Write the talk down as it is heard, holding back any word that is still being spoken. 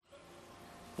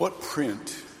What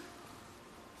print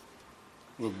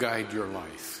will guide your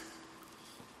life?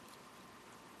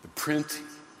 The print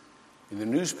in the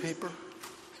newspaper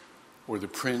or the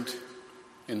print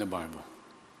in the Bible?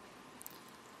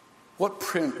 What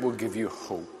print will give you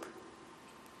hope?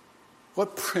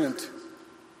 What print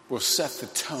will set the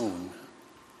tone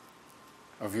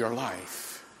of your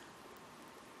life?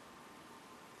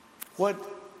 What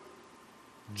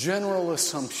general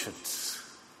assumptions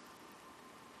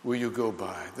will you go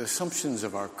by? The assumptions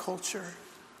of our culture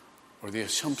or the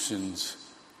assumptions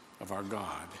of our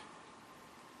God?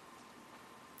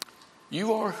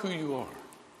 You are who you are,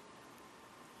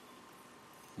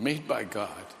 made by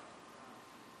God,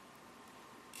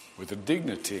 with a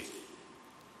dignity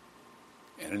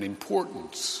and an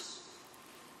importance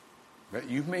that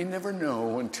you may never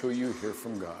know until you hear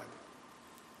from God.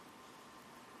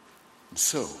 And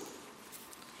so,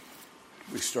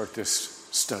 we start this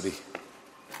study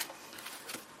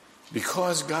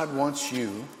because God wants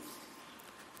you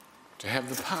to have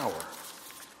the power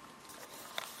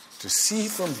to see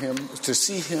from Him, to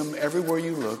see Him everywhere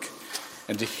you look,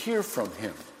 and to hear from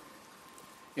Him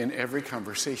in every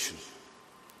conversation.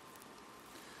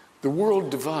 The world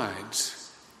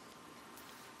divides,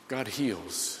 God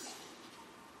heals.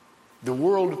 The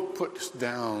world puts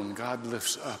down, God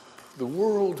lifts up. The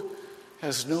world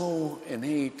has no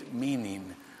innate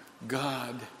meaning.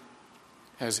 God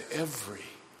has every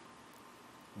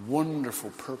wonderful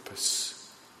purpose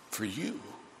for you.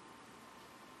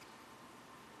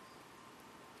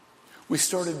 We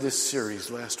started this series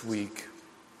last week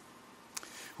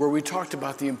where we talked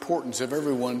about the importance of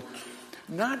everyone,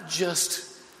 not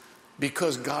just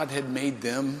because God had made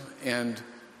them, and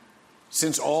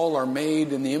since all are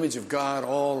made in the image of God,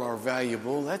 all are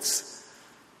valuable. That's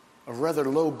a rather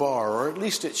low bar, or at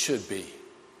least it should be.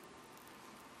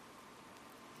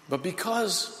 But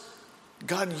because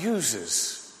God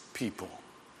uses people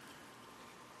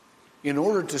in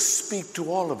order to speak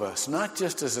to all of us, not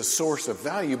just as a source of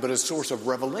value, but a source of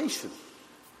revelation,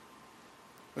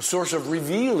 a source of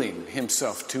revealing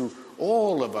Himself to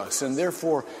all of us, and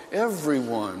therefore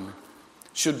everyone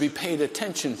should be paid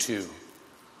attention to,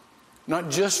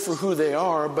 not just for who they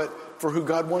are, but for who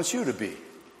God wants you to be.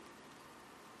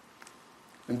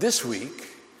 And this week,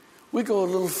 we go a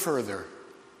little further.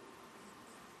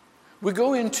 We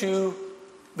go into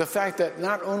the fact that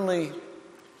not only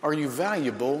are you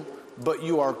valuable, but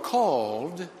you are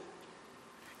called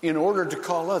in order to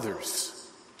call others.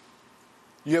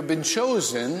 You have been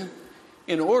chosen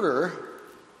in order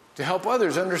to help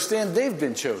others understand they've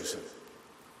been chosen.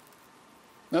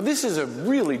 Now, this is a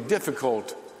really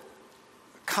difficult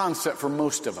concept for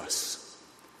most of us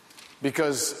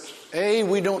because A,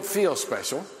 we don't feel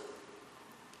special,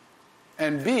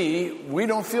 and B, we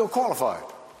don't feel qualified.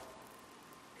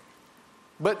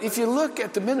 But if you look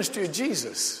at the ministry of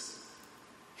Jesus,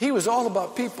 He was all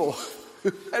about people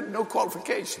who had no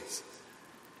qualifications.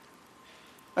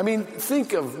 I mean,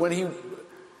 think of when He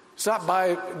stopped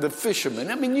by the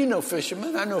fishermen. I mean, you know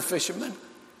fishermen. I know fishermen.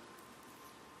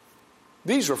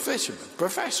 These were fishermen,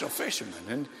 professional fishermen.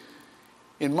 And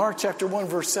in Mark chapter 1,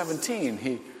 verse 17,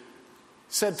 He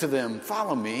said to them,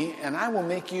 "Follow me, and I will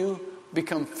make you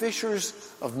become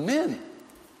fishers of men."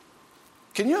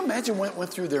 Can you imagine what went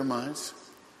through their minds?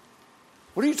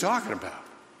 What are you talking about?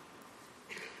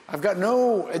 I've got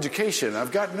no education.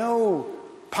 I've got no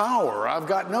power. I've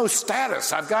got no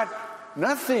status. I've got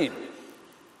nothing.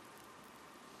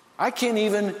 I can't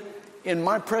even, in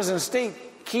my present state,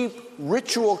 keep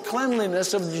ritual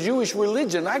cleanliness of the Jewish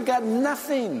religion. I got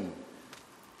nothing.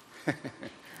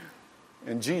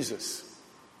 And Jesus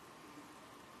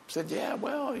said, "Yeah,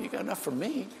 well, you got enough for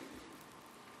me."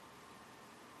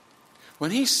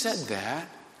 When He said that,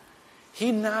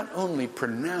 He not only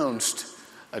pronounced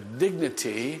a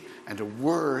dignity and a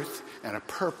worth and a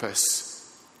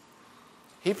purpose,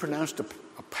 He pronounced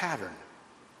a pattern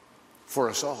for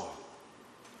us all.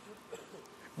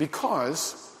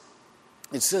 Because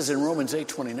it says in Romans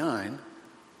 8:29,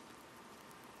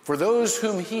 "For those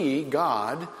whom He,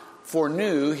 God,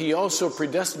 foreknew, He also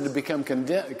predestined to become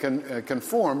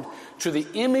conformed to the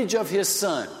image of His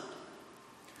Son,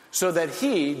 so that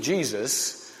He,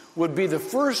 Jesus, would be the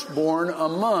firstborn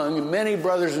among many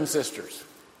brothers and sisters."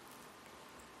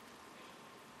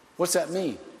 What's that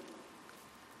mean?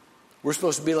 We're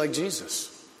supposed to be like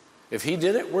Jesus. If He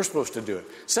did it, we're supposed to do it.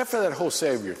 Except for that whole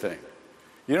Savior thing.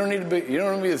 You don't need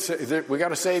to be, we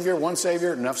got a Savior, one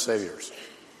Savior, enough Saviors.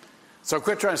 So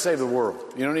quit trying to save the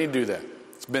world. You don't need to do that.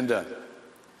 It's been done.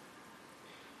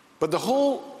 But the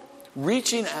whole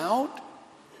reaching out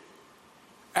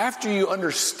After you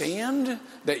understand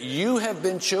that you have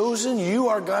been chosen, you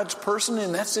are God's person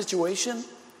in that situation,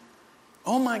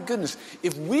 oh my goodness,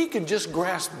 if we could just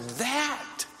grasp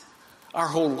that, our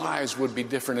whole lives would be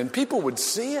different and people would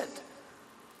see it.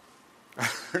 I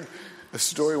heard a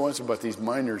story once about these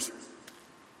miners.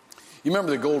 You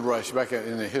remember the gold rush back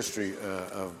in the history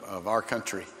of our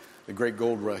country, the great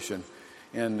gold rush.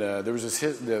 And there was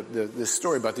this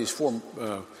story about these four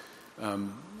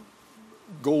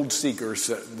gold seekers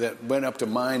that went up to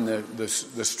mine the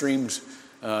streams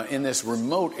in this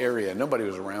remote area. Nobody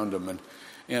was around them.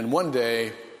 And one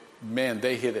day, man,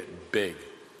 they hit it big.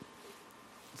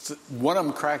 One of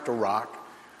them cracked a rock,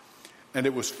 and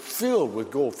it was filled with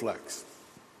gold flecks.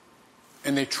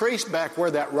 And they traced back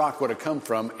where that rock would have come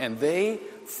from, and they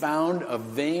found a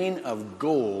vein of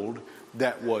gold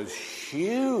that was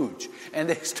huge. And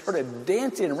they started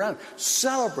dancing around,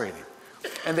 celebrating.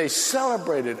 And they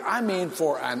celebrated,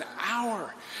 for an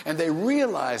hour. And they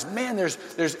realized, man,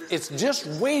 it's just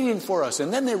waiting for us.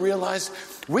 And then they realized,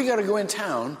 we got to go in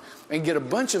town and get a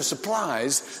bunch of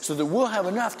supplies so that we'll have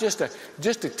enough just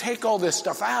to take all this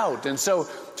stuff out. And so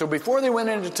before they went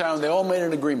into town, they all made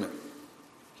an agreement.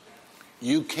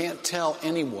 You can't tell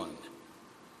anyone.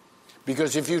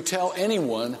 Because if you tell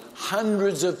anyone,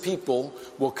 hundreds of people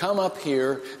will come up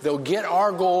here. They'll get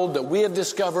our gold that we have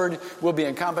discovered. We'll be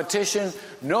in competition.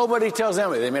 Nobody tells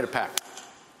anybody. They made a pact.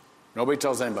 Nobody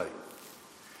tells anybody.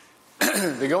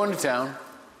 They go into town.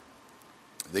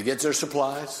 They get their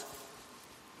supplies.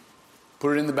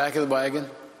 Put it in the back of the wagon.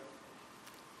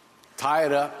 Tie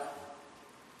it up.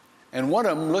 And one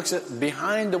of them looks at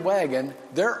behind the wagon.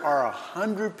 There are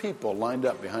 100 people lined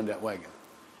up behind that wagon,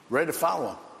 ready to follow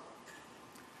them.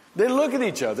 They look at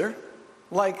each other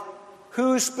like,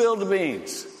 who spilled the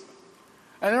beans?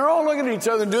 And they're all looking at each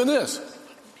other and doing this.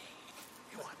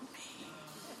 You want me?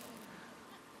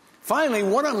 Finally,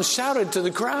 one of them shouted to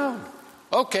the crowd,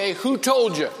 okay, who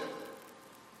told you?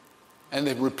 And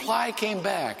the reply came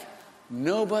back,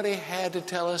 nobody had to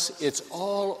tell us, it's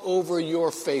all over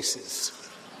your faces.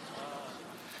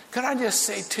 Could I just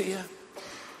say to you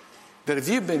that if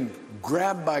you've been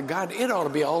grabbed by God, it ought to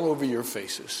be all over your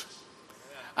faces.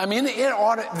 People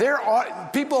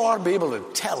ought to be able to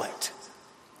tell it.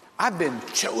 I've been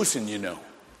chosen,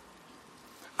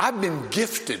 I've been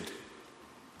gifted.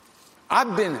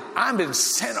 I've been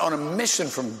sent on a mission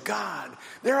from God.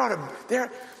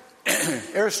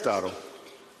 Aristotle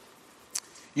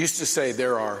used to say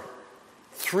there are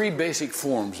three basic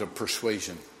forms of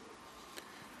persuasion.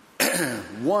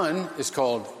 One is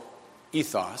called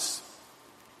ethos.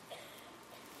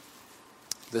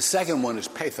 The second one is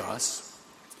pathos.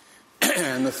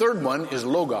 And the third one is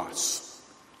logos.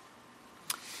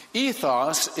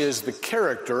 Ethos is the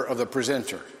character of the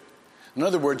presenter. In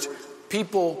other words,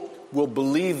 people will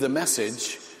believe the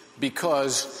message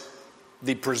because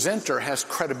the presenter has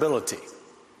credibility.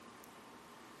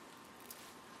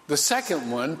 The second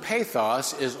one,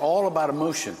 pathos, is all about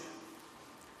emotion.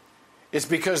 It's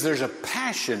because there's a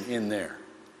passion in there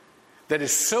that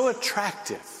is so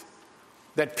attractive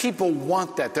that people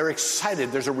want that. They're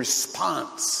excited. There's a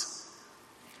response.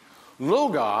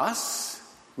 Logos,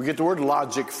 we get the word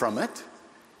logic from it,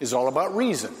 is all about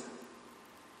reason.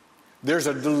 There's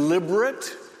a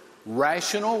deliberate,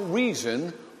 rational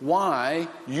reason why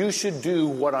you should do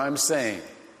what I'm saying.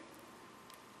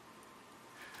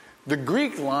 The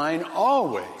Greek line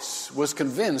always was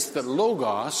convinced that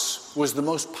logos was the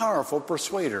most powerful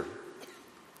persuader.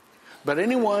 But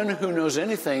anyone who knows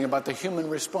anything about the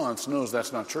human response knows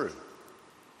that's not true.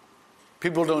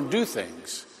 People don't do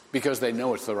things because they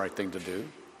know it's the right thing to do.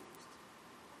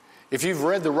 If you've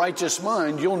read The Righteous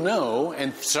Mind, you'll know,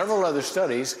 and several other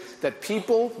studies, that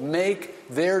people make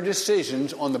their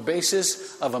decisions on the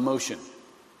basis of emotion.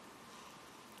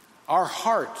 Our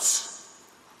hearts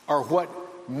are what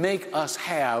make us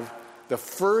have the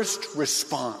first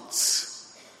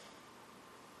response.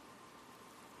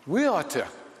 We ought to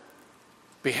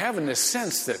be having this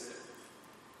sense that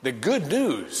the good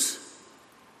news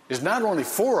is not only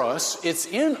for us, it's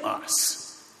in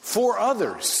us, for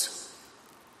others.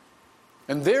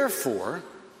 And therefore,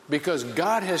 because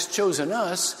God has chosen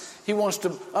us, He wants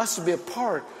us to be a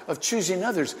part of choosing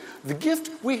others. The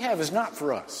gift we have is not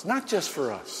for us, not just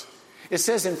for us. It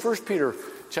says in 1 Peter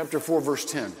chapter 4, verse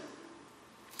 10,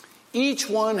 each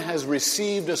one has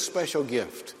received a special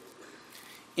gift.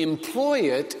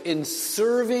 Employ it in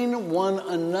serving one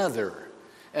another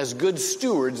as good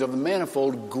stewards of the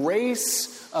manifold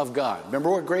grace of God.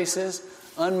 Remember what grace is?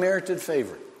 Unmerited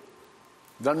favor.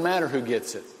 Doesn't matter who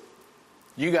gets it.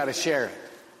 You got to share it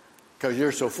because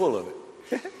you're so full of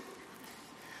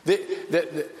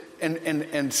it.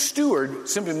 And steward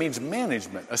simply means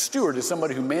management. A steward is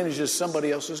somebody who manages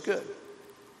somebody else's good.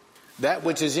 That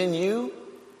which is in you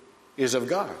is of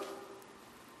God.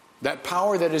 That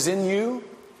power that is in you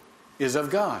is of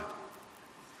God.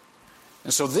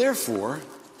 And so therefore,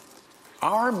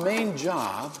 our main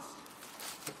job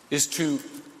is to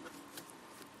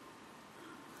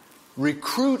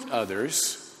recruit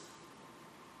others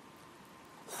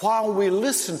while we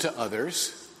listen to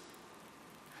others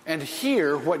and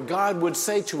hear what God would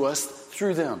say to us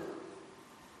through them.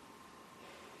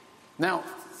 Now,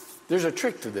 there's a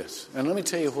trick to this, and let me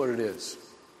tell you what it is.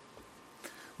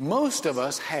 Most of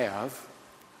us have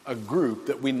a group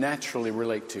that we naturally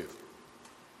relate to.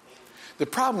 The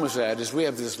problem with that is we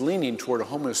have this leaning toward a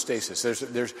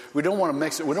homeostasis. We don't want to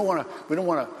mix it. We don't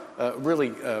want to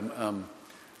really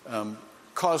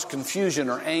cause confusion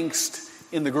or angst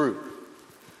in the group.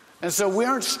 And so we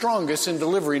aren't strongest in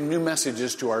delivering new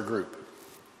messages to our group.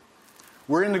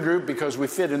 We're in the group because we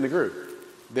fit in the group.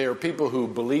 They are people who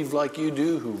believe like you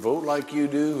do, who vote like you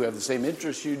do, who have the same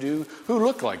interests you do, who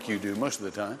look like you do most of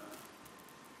the time.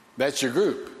 That's your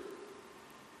group.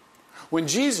 When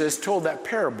Jesus told that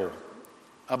parable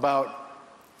about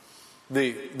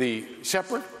the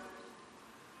shepherd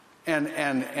and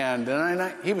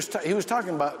he was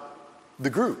talking about the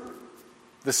group,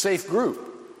 the safe group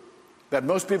that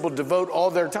most people devote all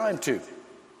their time to.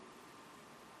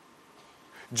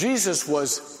 Jesus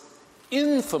was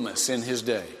infamous in his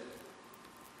day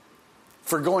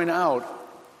for going out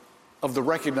of the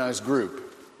recognized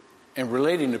group and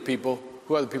relating to people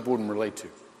who other people wouldn't relate to.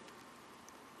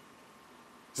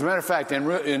 As a matter of fact,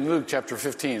 in Luke chapter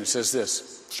 15, it says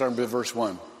this, starting with verse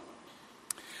 1.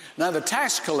 Now the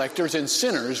tax collectors and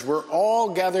sinners were all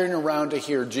gathering around to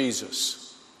hear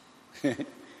Jesus.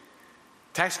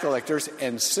 Tax collectors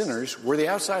and sinners were the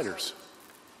outsiders.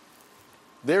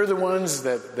 They're the ones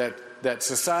that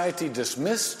society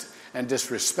dismissed and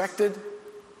disrespected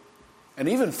and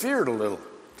even feared a little,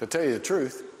 to tell you the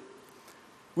truth.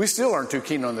 We still aren't too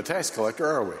keen on the tax collector,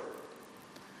 are we?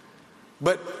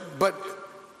 But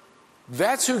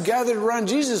that's who gathered around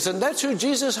Jesus, and that's who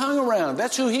Jesus hung around.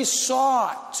 That's who he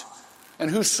sought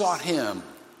and who sought him.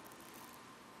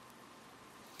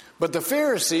 But the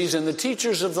Pharisees and the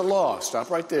teachers of the law, stop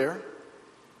right there.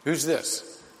 Who's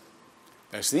this?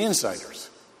 That's the insiders.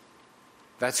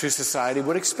 That's who society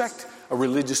would expect a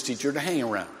religious teacher to hang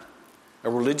around,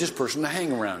 a religious person to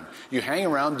hang around. You hang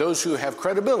around those who have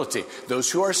credibility,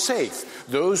 those who are safe,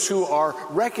 those who are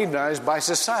recognized by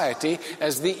society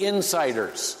as the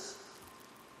insiders.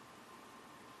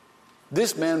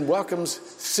 This man welcomes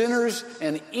sinners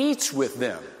and eats with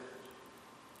them.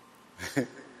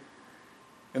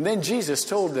 And then Jesus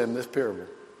told them this parable.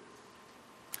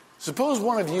 Suppose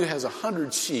one of you has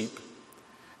 100 sheep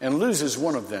and loses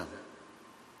one of them.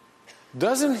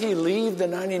 Doesn't he leave the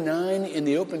 99 in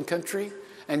the open country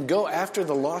and go after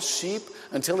the lost sheep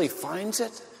until he finds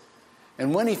it?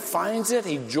 And when he finds it,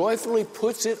 he joyfully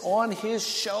puts it on his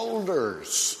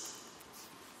shoulders.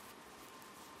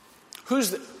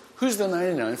 Who's the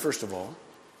 99, first of all?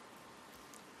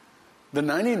 The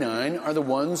 99 are the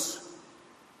ones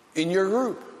in your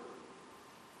group.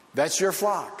 That's your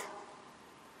flock.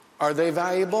 Are they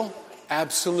valuable?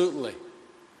 Absolutely.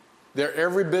 They're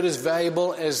every bit as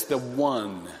valuable as the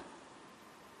one.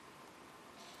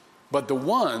 But the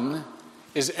one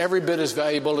is every bit as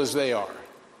valuable as they are.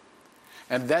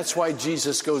 And that's why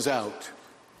Jesus goes out.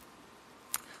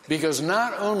 Because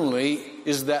not only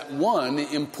is that one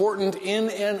important in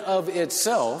and of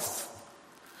itself,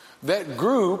 that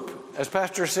group, as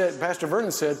Pastor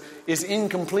Vernon said, is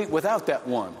incomplete without that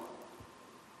one.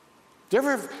 Do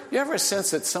you ever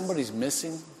sense that somebody's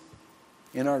missing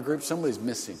in our group? Somebody's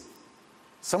missing.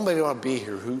 Somebody ought to be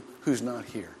here who's not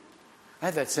here. I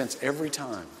have that sense every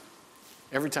time.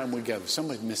 Every time we gather,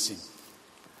 somebody's missing.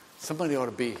 Somebody ought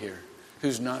to be here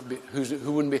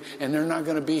who wouldn't be, and they're not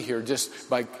going to be here just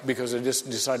because they just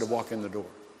decide to walk in the door.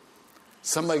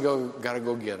 Somebody got to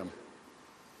go get them.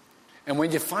 And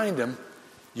when you find them,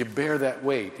 you bear that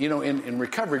weight. You know, in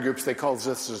recovery groups, they call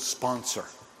this a sponsor.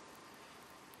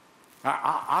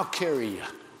 I'll carry you.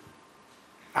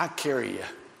 I'll carry you.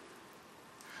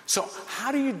 So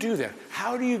how do you do that?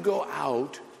 How do you go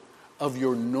out of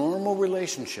your normal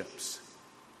relationships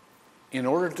in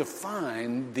order to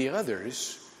find the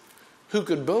others who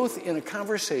could both in a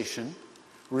conversation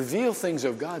reveal things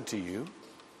of God to you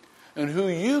and who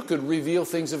you could reveal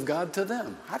things of God to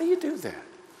them? How do you do that?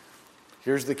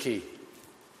 Here's the key.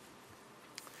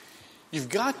 You've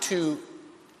got to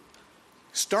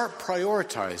start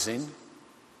prioritizing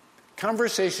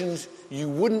conversations you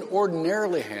wouldn't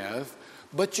ordinarily have,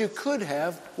 but you could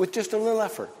have with just a little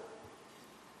effort.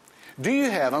 Do you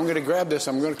have, I'm going to grab this,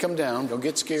 I'm going to come down, don't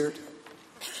get scared.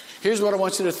 Here's what I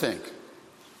want you to think.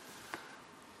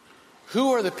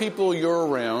 Who are the people you're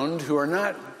around who are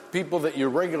not people that you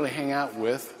regularly hang out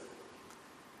with,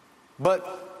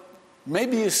 but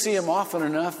maybe you see them often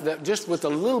enough that just with a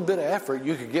little bit of effort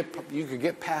you could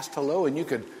get past hello and you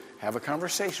could have a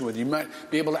conversation with them. You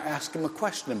might be able to ask them a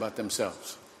question about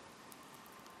themselves.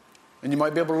 And you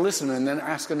might be able to listen and then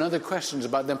ask another questions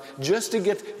about them just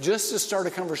to start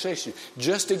a conversation,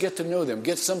 just to get to know them,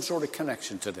 get some sort of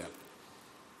connection to them.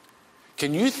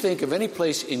 Can you think of any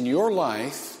place in your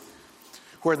life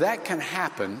where that can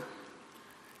happen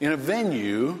in a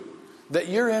venue that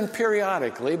you're in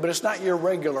periodically, but it's not your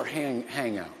regular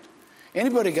hangout?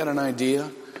 Anybody got an idea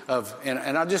of, and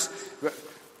I'll just,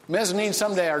 mezzanine,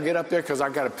 someday I'll get up there because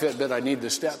I've got a pit that I need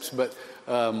the steps, but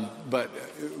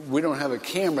we don't have a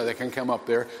camera that can come up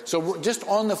there. So we're just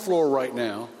on the floor right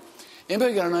now.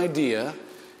 Anybody got an idea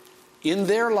in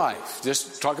their life,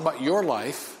 just talk about your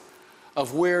life,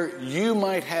 of where you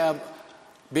might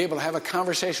be able to have a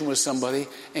conversation with somebody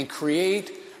and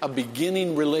create a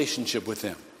beginning relationship with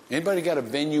them? Anybody got a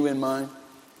venue in mind?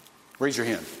 Raise your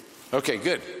hand. Okay,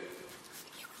 good. I can't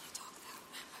really talk though.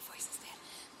 My voice is dead.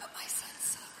 But my son's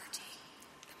soccer team.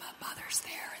 My mother's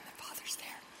there and the father's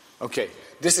there. Okay,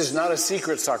 this is not a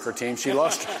secret soccer team. She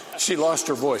lost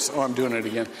her voice. Oh, I'm doing it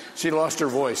again. She lost her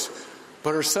voice.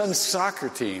 But her son's soccer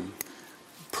team,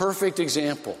 perfect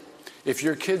example. If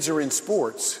your kids are in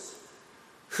sports,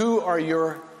 who are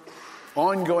your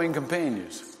ongoing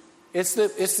companions? It's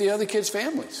the other kids'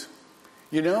 families.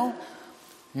 You know,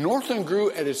 Northland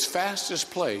grew at its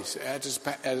fastest pace in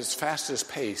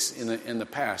the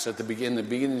past, at the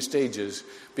beginning stages,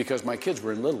 because my kids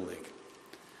were in Little League.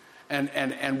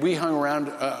 And we hung around,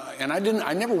 and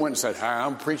I never went and said, "Hi,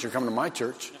 I'm a preacher coming to my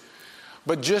church."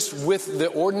 But just with the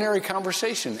ordinary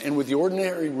conversation and with the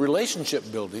ordinary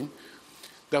relationship building,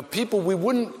 the people we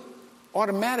wouldn't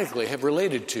automatically have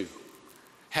related to,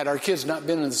 had our kids not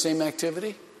been in the same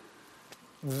activity,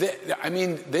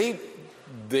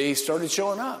 they started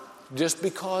showing up just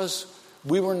because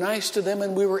we were nice to them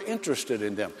and we were interested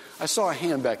in them. I saw a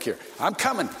hand back here. I'm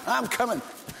coming.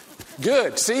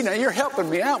 Good. See, now you're helping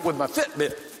me out with my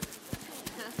Fitbit.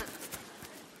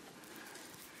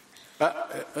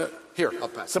 Here, I'll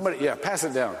pass. Somebody, pass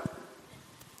it down.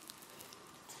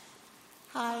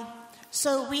 Hi.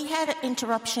 So we had an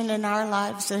interruption in our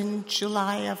lives in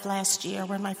July of last year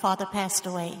when my father passed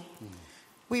away.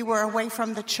 We were away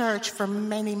from the church for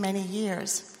many, many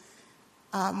years.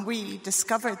 We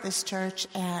discovered this church,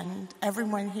 and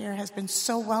everyone here has been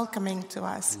so welcoming to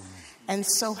us and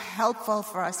so helpful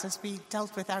for us as we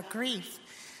dealt with our grief.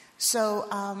 So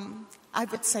I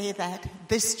would say that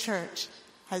this church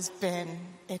has been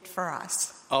it for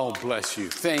us. Oh, bless you.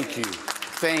 Thank you.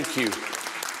 Thank you.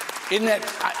 Isn't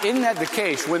that the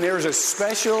case? When there's a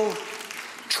special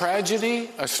tragedy,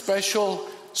 a special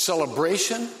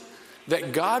celebration,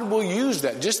 that God will use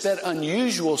that, just that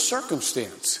unusual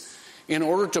circumstance, in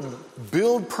order to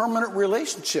build permanent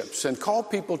relationships and call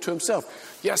people to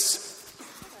himself. Yes.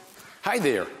 Hi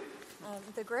there.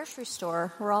 The grocery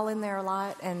store, we're all in there a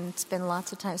lot and spend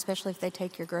lots of time, especially if they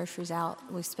take your groceries out.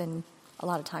 We spend a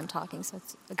lot of time talking, so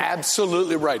it's a good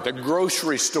absolutely thing. Right. The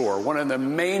grocery store, one of the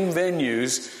main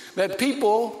venues that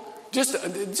people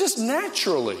just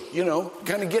naturally,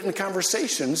 kind of get in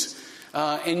conversations,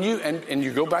 and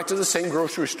you go back to the same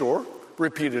grocery store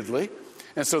repeatedly,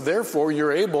 and so therefore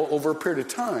you're able over a period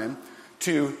of time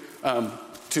to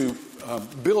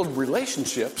build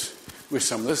relationships with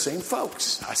some of the same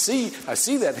folks. I see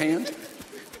that hand.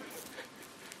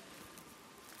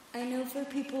 I know for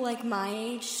people like my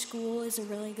age, school is a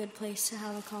really good place to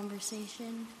have a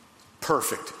conversation.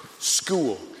 Perfect.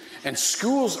 School. And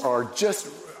schools are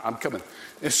I'm coming.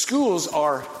 And schools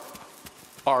are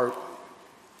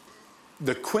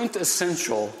the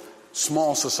quintessential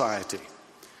small society.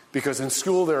 Because in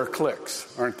school there are cliques,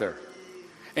 aren't there?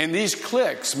 And these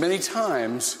cliques, many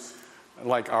times,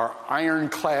 are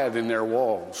ironclad in their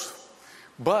walls.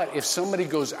 But if somebody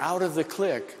goes out of the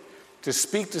clique to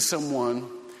speak to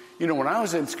someone, when I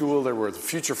was in school, there were the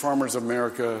Future Farmers of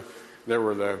America, there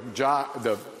were the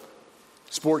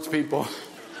sports people.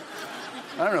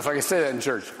 I don't know if I can say that in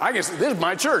church. I guess this is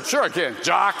my church. Sure I can.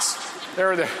 Jocks. There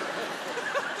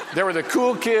were the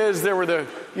cool kids. There were the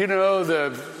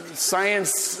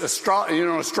science,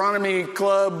 astronomy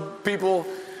club people,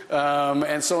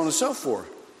 and so on and so forth.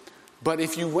 But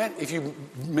if you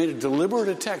made a deliberate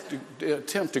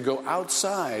attempt to go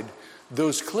outside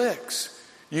those cliques,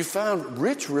 you found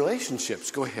rich relationships.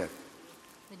 Go ahead.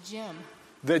 The gym.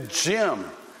 The gym.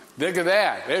 Look at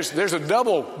that. There's a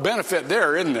double benefit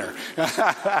there, isn't there?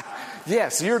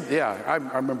 Yes, I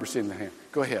remember seeing the hand.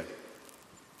 Go ahead.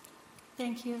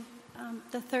 Thank you.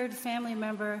 The third family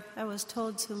member I was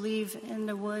told to leave in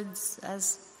the woods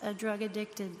as a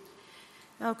drug-addicted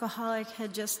alcoholic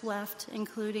had just left,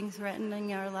 including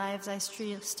threatening our lives. I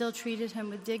still treated him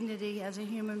with dignity as a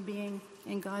human being,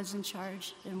 and God's in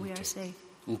charge, and we are safe.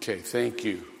 Okay, thank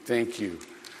you. Thank you.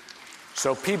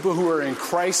 So people who are in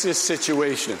crisis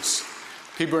situations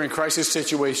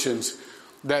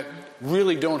that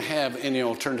really don't have any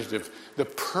alternative, the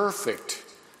perfect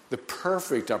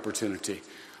opportunity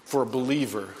for a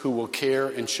believer who will care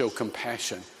and show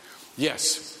compassion.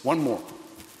 Yes, one more.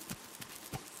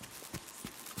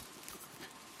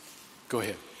 Go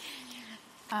ahead.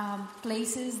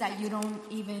 Places that you don't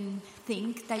even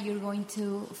think that you're going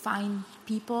to find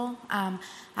people.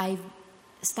 I've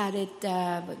started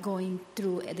going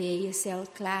through the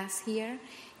ASL class here,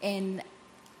 and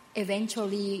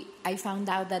eventually I found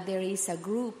out that there is a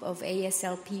group of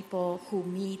ASL people who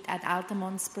meet at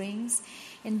Altamont Springs,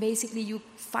 and basically you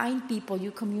find people,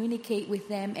 you communicate with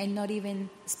them, and not even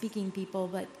speaking people,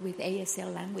 but with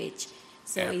ASL language.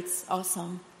 So It's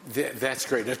awesome. That's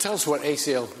great. Now tell us what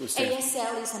ASL is.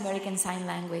 ASL is American Sign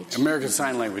Language. American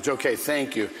Sign Language. Okay,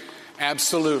 thank you.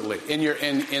 Absolutely.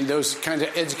 In those kinds of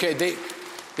educated,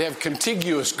 they have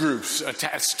contiguous groups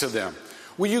attached to them.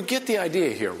 Well, you get the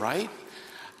idea here, right?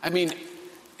 I mean,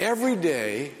 every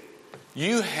day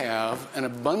you have an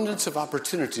abundance of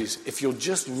opportunities if you'll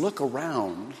just look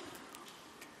around.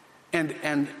 And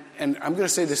I'm going to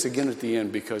say this again at the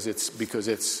end because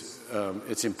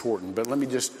it's important. But let me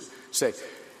just say,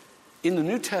 in the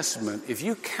New Testament, if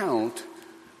you count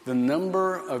the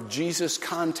number of Jesus'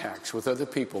 contacts with other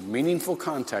people, meaningful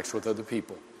contacts with other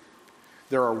people,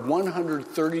 there are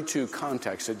 132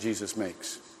 contacts that Jesus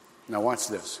makes. Now watch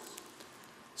this.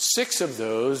 6 of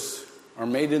those are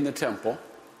made in the temple.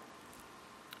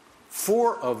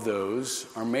 4 of those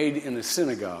are made in a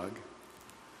synagogue.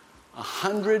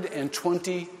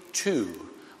 122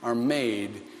 are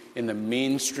made in the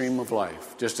mainstream of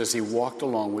life, just as he walked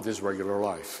along with his regular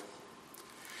life.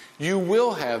 You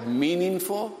will have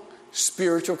meaningful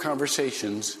spiritual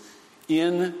conversations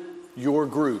in your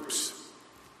groups.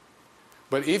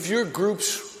 But if your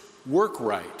groups work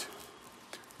right,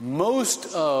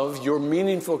 most of your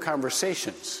meaningful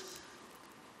conversations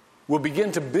will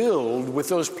begin to build with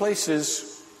those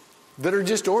places that are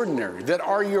just ordinary, that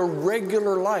are your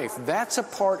regular life. That's a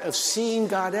part of seeing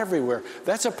God everywhere.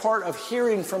 That's a part of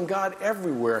hearing from God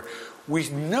everywhere. We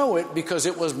know it because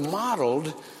it was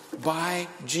modeled by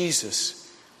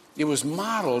Jesus. It was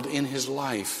modeled in his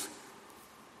life.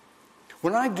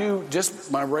 When I do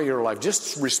just my regular life,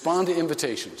 just respond to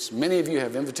invitations. Many of you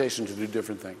have invitations to do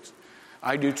different things.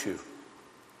 I do too.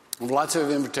 Lots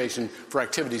of invitation for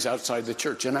activities outside the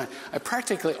church. And I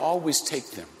practically always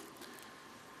take them.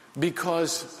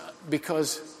 Because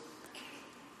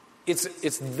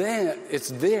it's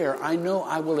there. I know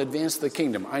I will advance the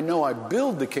kingdom. I know I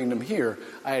build the kingdom here.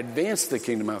 I advance the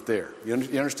kingdom out there. You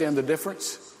understand the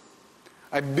difference?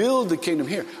 I build the kingdom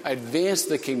here. I advance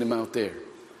the kingdom out there.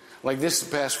 Like this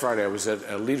past Friday, I was at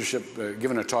a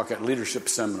giving a talk at Leadership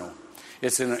Seminole.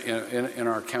 It's in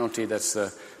our county. That's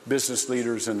the business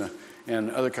leaders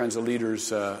and other kinds of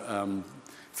leaders,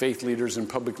 faith leaders and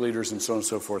public leaders and so on and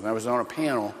so forth. And I was on a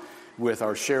panel with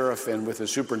our sheriff and with the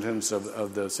superintendents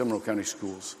of the Seminole County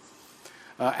schools.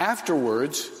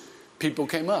 Afterwards, people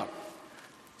came up.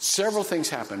 Several things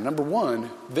happened. Number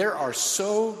one, there are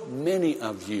so many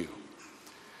of you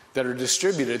that are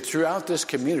distributed throughout this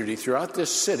community, throughout this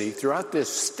city, throughout this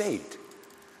state.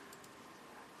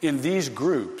 In these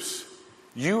groups,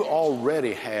 you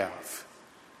already have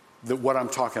what I'm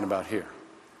talking about here.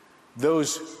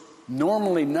 Those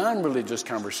normally non-religious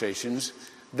conversations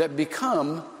that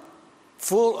become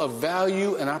full of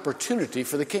value and opportunity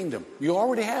for the kingdom. You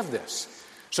already have this.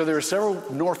 So there are several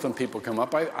Northland people come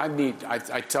up. I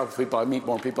tell people I meet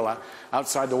more people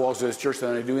outside the walls of this church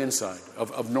than I do inside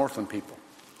of Northland people.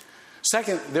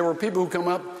 Second, there were people who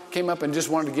came up and just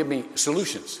wanted to give me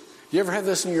solutions. You ever have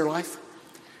this in your life?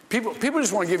 People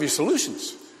just want to give you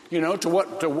solutions,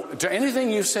 to anything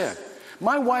you've said.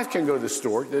 My wife can go to the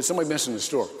store. There's somebody missing the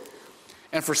store.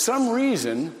 And for some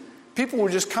reason, people will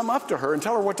just come up to her and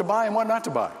tell her what to buy and what not to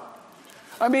buy.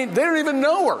 I mean, they don't even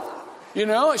know her.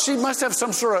 She must have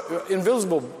some sort of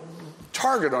invisible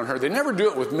target on her. They never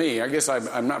do it with me. I guess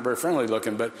I'm not very friendly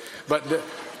looking, but there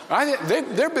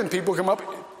have been people come up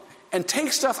and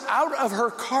take stuff out of her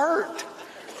cart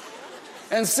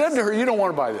and said to her, "You don't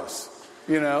want to buy this."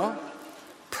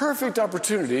 Perfect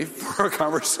opportunity for a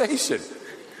conversation.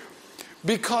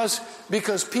 Because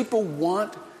people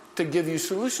want to give you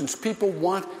solutions. People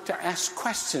want to ask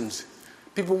questions.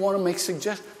 People want to make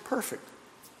suggestions. Perfect.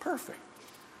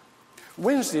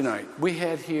 Wednesday night, we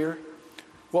had here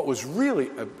what was really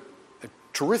a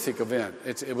terrific event.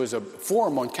 It was a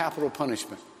forum on capital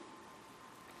punishment.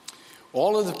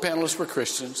 All of the panelists were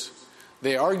Christians.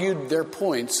 They argued their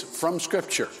points from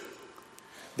Scripture.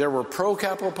 There were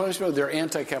pro-capital punishment, there were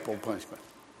anti-capital punishment.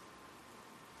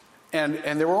 And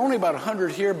there were only about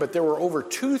 100 here, but there were over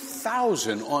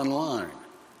 2,000 online,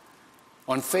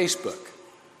 on Facebook,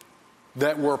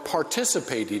 that were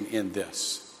participating in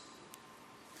this.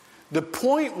 The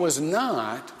point was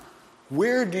not,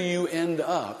 where do you end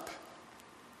up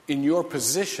in your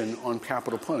position on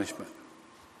capital punishment?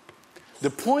 The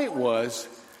point was,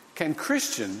 can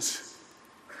Christians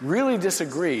really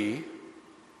disagree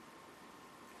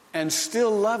and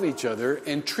still love each other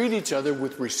and treat each other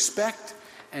with respect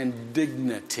and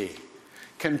dignity?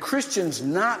 Can Christians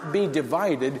not be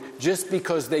divided just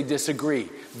because they disagree?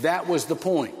 That was the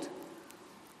point.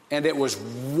 And it was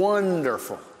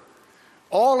wonderful.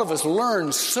 All of us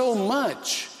learned so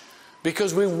much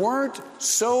because we weren't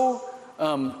so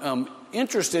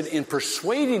interested in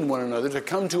persuading one another to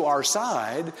come to our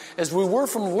side as we were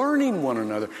from learning one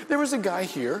another. There was a guy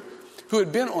here who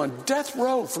had been on death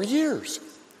row for years.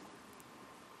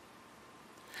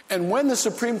 And when the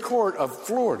Supreme Court of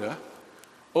Florida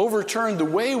overturned the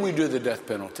way we do the death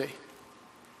penalty,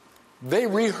 they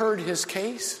reheard his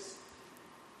case.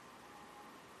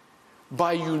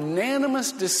 By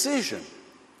unanimous decision,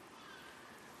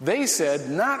 they said,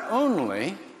 not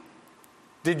only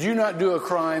did you not do a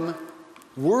crime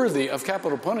worthy of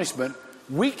capital punishment,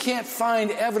 we can't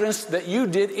find evidence that you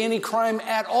did any crime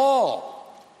at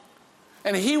all.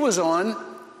 And he was on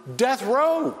death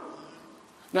row.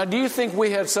 Now, do you think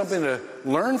we had something to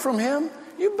learn from him?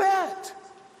 You bet.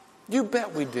 You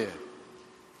bet we did.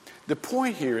 The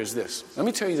point here is this. Let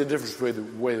me tell you the difference between the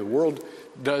way the world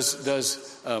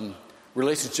does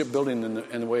relationship building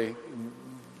and the way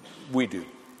we do.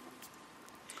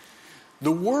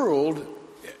 The world,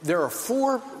 there are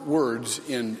 4 words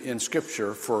in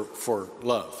Scripture for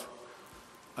love.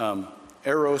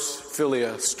 Eros,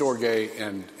 philia, storge,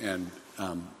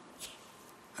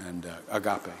 and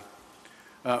agape.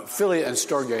 Philia and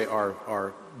storge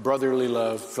are brotherly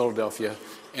love, Philadelphia,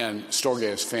 and storge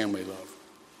is family love.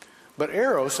 But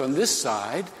eros on this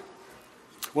side,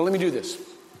 well, let me do this.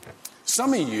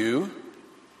 Some of you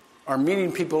are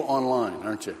meeting people online,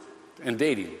 aren't you? And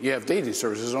dating. You have dating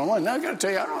services online. Now, I got to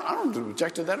tell you, I don't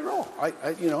object to that at all.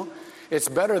 It's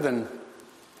better than,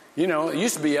 it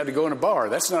used to be you had to go in a bar.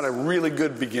 That's not a really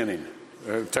good beginning,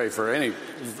 I'll tell you, for any.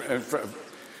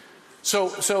 So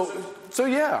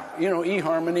yeah,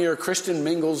 eHarmony or Christian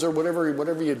Mingles or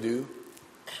whatever you do.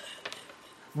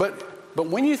 But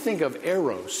when you think of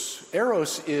eros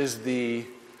is the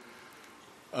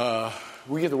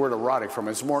we get the word erotic from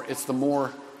it. It's the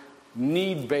more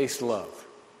need-based love.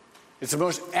 It's the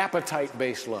most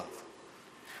appetite-based love.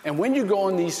 And when you go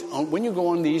on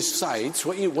these sites,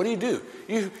 what do?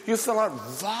 You fill out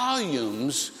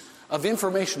volumes of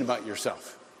information about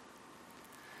yourself.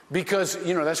 Because,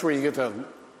 that's where you get the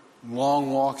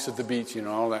long walks at the beach,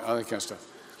 all that kind of stuff.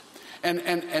 And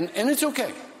it's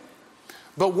okay.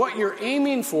 But what you're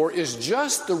aiming for is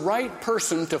just the right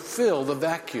person to fill the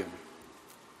vacuum.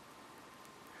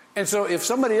 And so if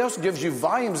somebody else gives you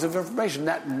volumes of information,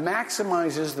 that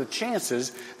maximizes the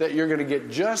chances that you're going to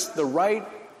get just the right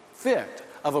fit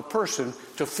of a person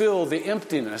to fill the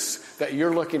emptiness that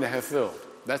you're looking to have filled.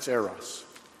 That's eros.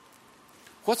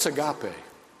 What's agape?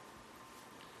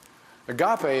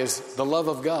 Agape is the love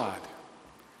of God.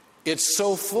 It's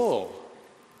so full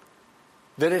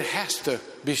that it has to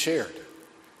be shared.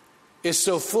 It's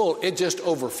so full, it just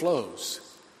overflows.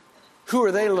 Who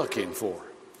are they looking for?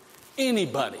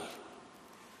 Anybody.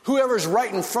 Whoever's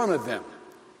right in front of them.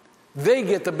 They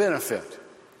get the benefit.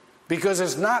 Because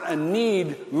it's not a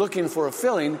need looking for a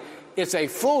filling, it's a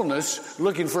fullness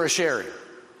looking for a sharing.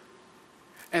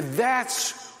 And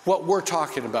that's what we're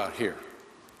talking about here.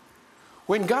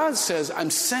 When God says, I'm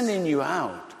sending you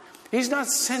out, He's not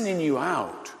sending you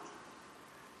out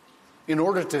in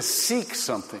order to seek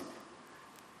something,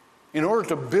 in order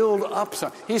to build up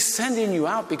something. He's sending you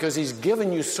out because He's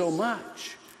given you so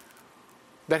much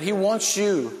that He wants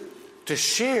you to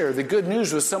share the good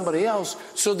news with somebody else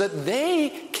so that they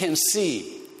can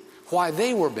see why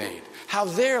they were made, how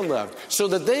they're loved, so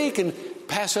that they can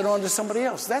pass it on to somebody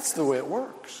else. That's the way it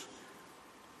works.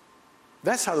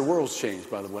 That's how the world's changed,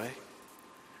 by the way.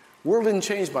 The world didn't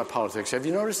change by politics. Have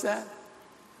you noticed that?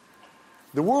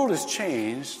 The world is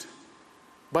changed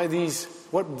by these,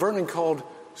 what Vernon called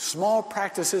small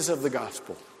practices of the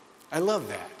gospel. I love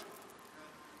that.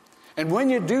 And when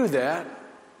you do that,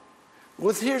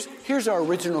 well, here's our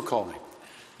original calling.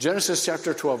 Genesis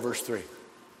chapter 12, verse 3.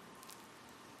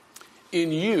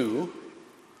 In you,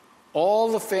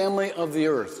 all the family of the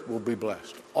earth will be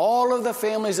blessed. All of the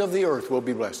families of the earth will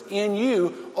be blessed. In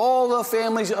you, all the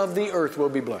families of the earth will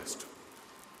be blessed.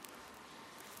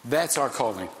 That's our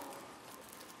calling.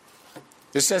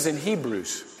 It says in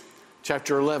Hebrews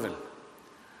chapter 11,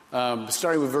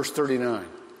 starting with verse 39.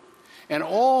 And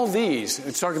all these,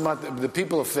 it's talking about the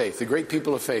people of faith, the great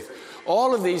people of faith.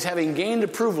 All of these, having gained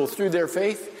approval through their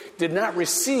faith, did not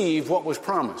receive what was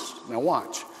promised. Now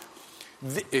watch.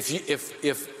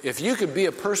 If you could be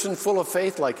a person full of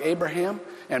faith like Abraham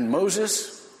and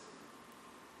Moses,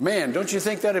 man, don't you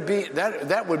think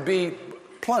that would be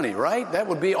plenty, right? That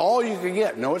would be all you could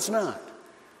get. No, it's not.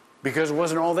 Because it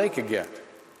wasn't all they could get.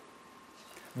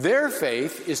 Their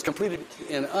faith is completed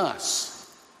in us.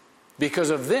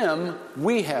 Because of them,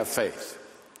 we have faith.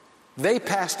 They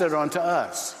passed it on to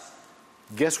us.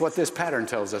 Guess what this pattern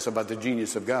tells us about the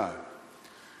genius of God?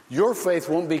 Your faith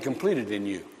won't be completed in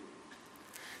you.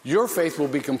 Your faith will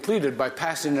be completed by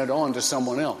passing it on to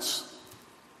someone else.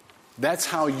 That's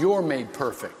how you're made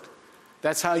perfect.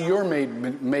 That's how you're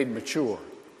made mature.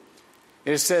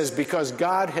 It says, because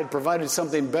God had provided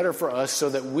something better for us so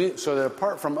that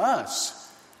apart from us,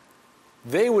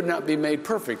 they would not be made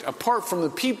perfect. Apart from the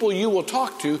people you will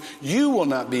talk to, you will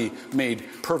not be made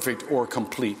perfect or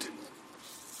complete.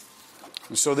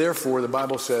 And so therefore, the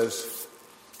Bible says,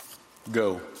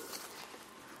 go.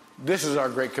 This is our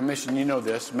Great Commission. You know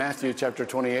this. Matthew chapter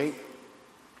 28.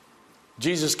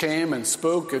 Jesus came and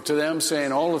spoke to them,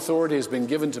 saying, all authority has been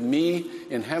given to me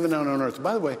in heaven and on earth.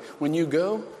 By the way, when you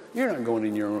go, you're not going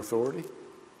in your own authority.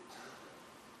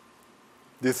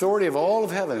 The authority of all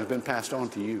of heaven has been passed on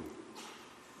to you.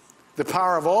 The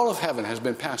power of all of heaven has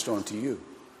been passed on to you.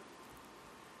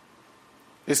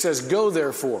 It says, go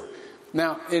therefore.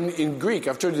 Now, in Greek,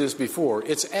 I've told you this before,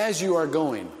 it's as you are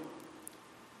going.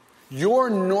 Your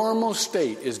normal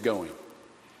state is going.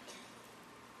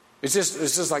 It's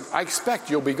just like, I expect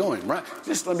you'll be going, right?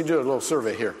 Just let me do a little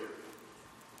survey here.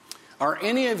 Are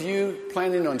any of you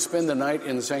planning on spending the night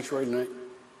in the sanctuary tonight?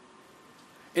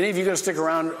 Any of you going to stick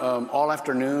around all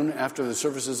afternoon after the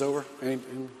service is over? Any?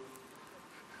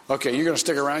 Okay, you're going to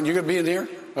stick around. You're going to be in here.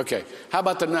 Okay. How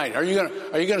about the night? Are you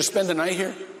going to spend the night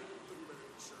here?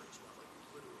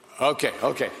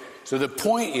 Okay. So the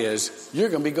point is, you're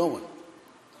going to be going,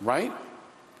 right?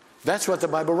 That's what the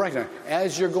Bible recognizes.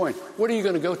 As you're going, what are you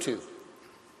going to go to?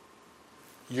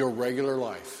 Your regular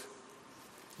life.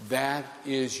 That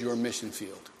is your mission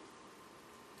field.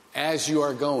 As you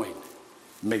are going,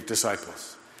 make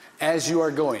disciples. As you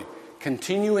are going,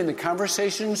 continue in the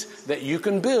conversations that you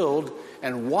can build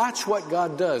and watch what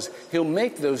God does. He'll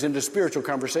make those into spiritual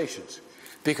conversations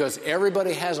because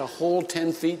everybody has a hole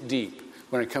 10 feet deep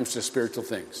when it comes to spiritual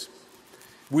things.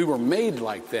 We were made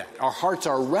like that. Our hearts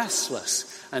are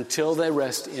restless until they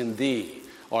rest in thee,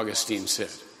 Augustine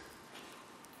said.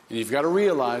 And you've got to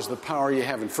realize the power you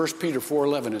have. In 1 Peter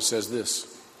 4:11 it says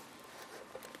this.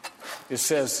 It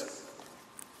says,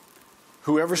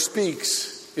 whoever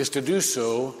speaks is to do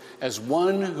so as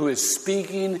one who is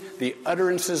speaking the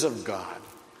utterances of God.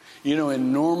 You know,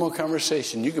 in normal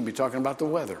conversation, you can be talking about the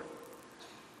weather.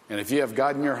 And if you have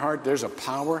God in your heart, there's a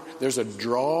power, there's a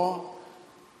draw,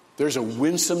 there's a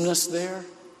winsomeness there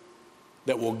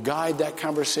that will guide that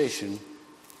conversation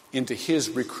into his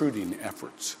recruiting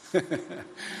efforts.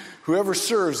 Whoever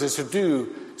serves is to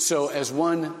do so as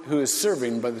one who is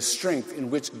serving by the strength in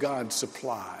which God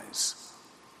supplies.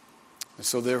 And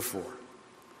so therefore,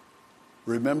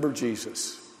 remember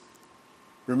Jesus.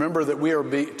 Remember that we are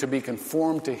to be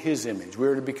conformed to his image. We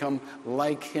are to become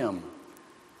like him.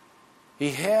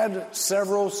 He had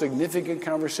several significant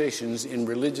conversations in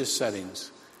religious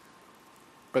settings,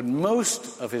 but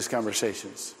most of his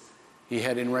conversations he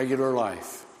had in regular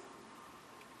life.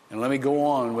 And let me go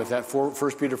on with that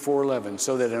 1 Peter 4:11,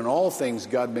 so that in all things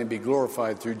God may be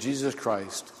glorified through Jesus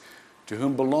Christ, to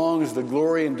whom belongs the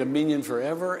glory and dominion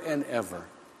forever and ever.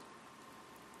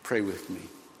 Pray with me.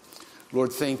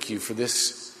 Lord, thank you for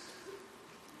this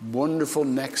wonderful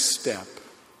next step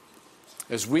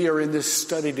as we are in this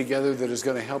study together that is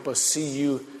going to help us see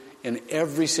you in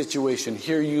every situation,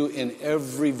 hear you in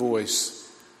every voice.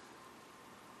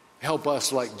 Help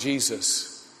us, like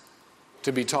Jesus,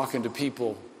 to be talking to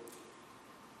people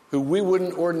who we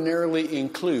wouldn't ordinarily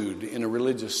include in a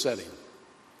religious setting,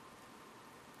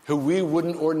 who we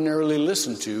wouldn't ordinarily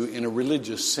listen to in a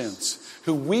religious sense,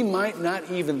 who we might not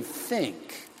even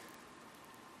think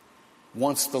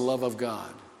wants the love of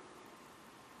God.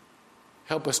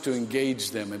 Help us to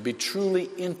engage them and be truly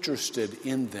interested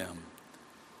in them.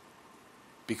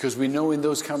 Because we know in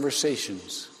those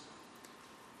conversations,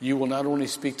 you will not only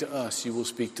speak to us, you will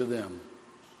speak to them.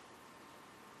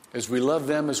 As we love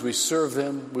them, as we serve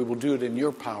them, we will do it in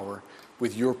your power,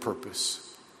 with your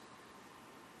purpose.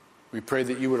 We pray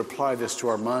that you would apply this to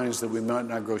our minds, that we might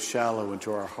not grow shallow, and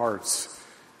to our hearts,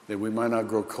 that we might not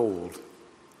grow cold,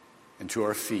 and to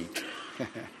our feet,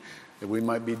 that we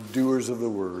might be doers of the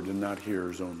word and not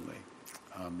hearers only.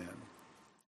 Amen.